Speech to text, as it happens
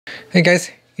Hey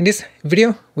guys, in this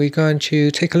video we're going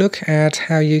to take a look at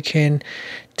how you can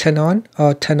turn on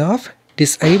or turn off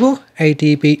disable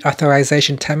ADB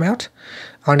Authorization Timeout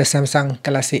on the Samsung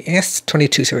Galaxy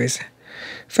S22 series.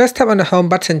 First, tap on the home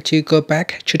button to go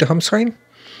back to the home screen,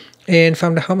 and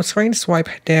from the home screen swipe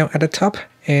down at the top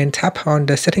and tap on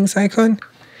the settings icon.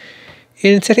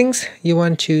 In settings, you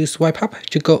want to swipe up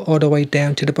to go all the way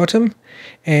down to the bottom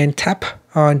and tap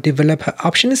on developer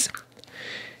options.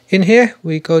 In here,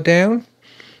 we go down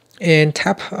and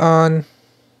tap on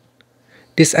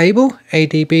Disable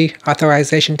ADB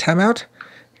Authorization Timeout.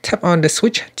 Tap on the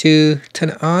switch to turn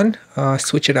it on or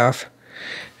switch it off.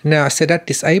 Now set that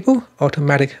disable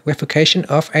automatic verification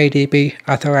of ADB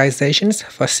authorizations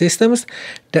for systems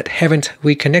that haven't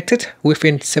reconnected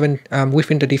within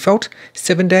the default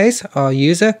 7 days, or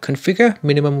user configure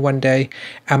minimum 1 day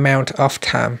amount of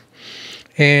time.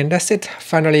 And that's it.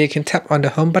 Finally, you can tap on the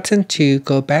home button to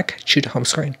go back to the home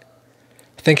screen.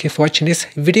 Thank you for watching this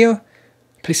video.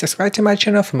 Please subscribe to my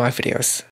channel for more videos.